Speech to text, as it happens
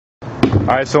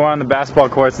Alright, so we're on the basketball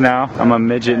courts now. I'm a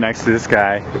midget next to this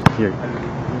guy. Here.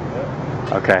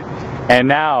 Okay. And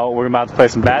now we're about to play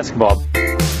some basketball.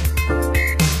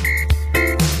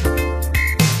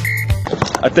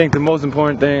 I think the most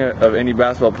important thing of any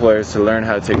basketball player is to learn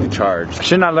how to take the charge.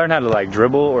 Shouldn't I learn how to like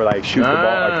dribble or like shoot the ball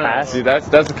or pass? See, that's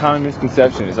a common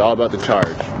misconception. It's all about the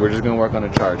charge. We're just gonna work on the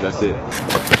charge. That's it.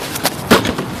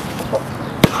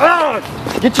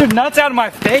 Ah! Get your nuts out of my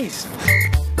face!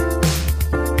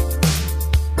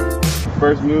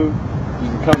 First move, you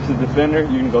can come to the defender.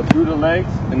 You're gonna go through the legs,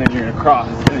 and then you're gonna cross,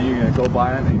 and then you're gonna go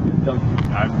by him and you're gonna dunk it.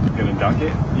 I'm gonna dunk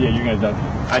it? Yeah, you're gonna dunk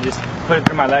it. I just put it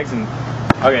through my legs and...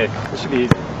 Okay, this should be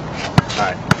easy.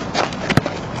 Alright.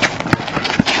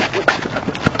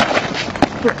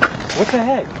 What the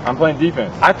heck? I'm playing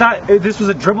defense. I thought this was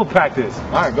a dribble practice.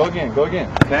 Alright, go again, go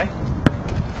again. Okay.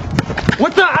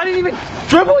 What the? I didn't even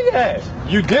dribble yet.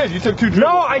 You did. You took 2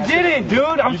 dribbles. No, I didn't, dude.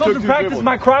 I'm supposed to practice dribbles.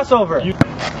 my crossover.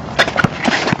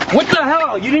 What the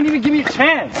hell? You didn't even give me a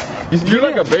chance. You're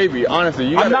like a baby, honestly.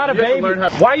 You I'm not a baby.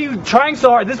 Why are you trying so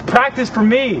hard? This is practice for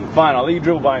me. Fine, I'll let you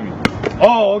dribble by me.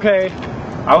 Oh, okay.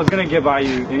 I was gonna get by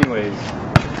you anyways.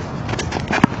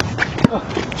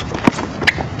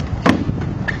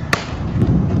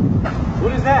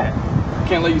 What is that? I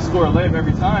can't let you score a layup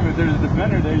every time. If there's a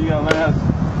defender there, you gotta let us.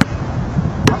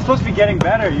 I'm supposed to be getting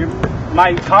better.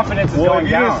 My confidence is going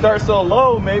if you down. didn't start so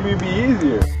low, maybe it'd be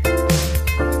easier.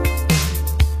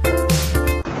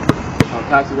 I'll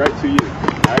pass it right to you.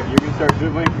 Alright, you're gonna start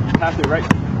dribbling. You pass it right.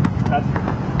 Pass it.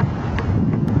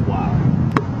 Wow.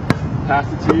 Pass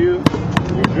it to you.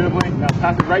 You're dribbling. Now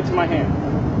pass it right to my hand.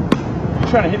 You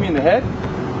trying to hit me in the head?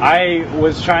 I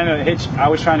was trying to hit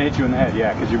you in the head,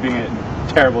 yeah, because you're being a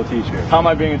terrible teacher. How am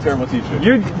I being a terrible teacher?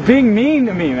 You're being mean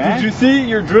to me, man. Did you see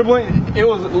your dribbling? It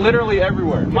was literally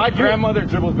everywhere. My grandmother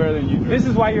dribbles better than you do. This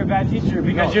is why you're a bad teacher,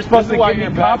 because you're supposed to give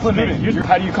me compliments.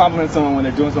 How do you compliment someone when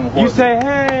they're doing something horrible? You say,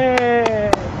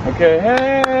 hey. Okay,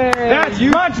 hey. That's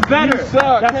much better. You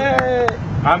suck, hey.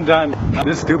 I'm done.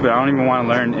 This is stupid. I don't even want to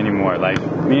learn anymore. Like,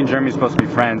 me and Jeremy are supposed to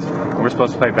be friends. We're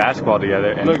supposed to play basketball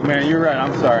together. And look, man, you're right.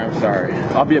 I'm sorry.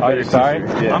 I'll be a better sorry?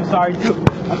 teacher. Yeah. I'm sorry, too.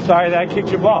 I'm sorry that I kicked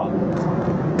your ball.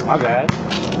 My bad.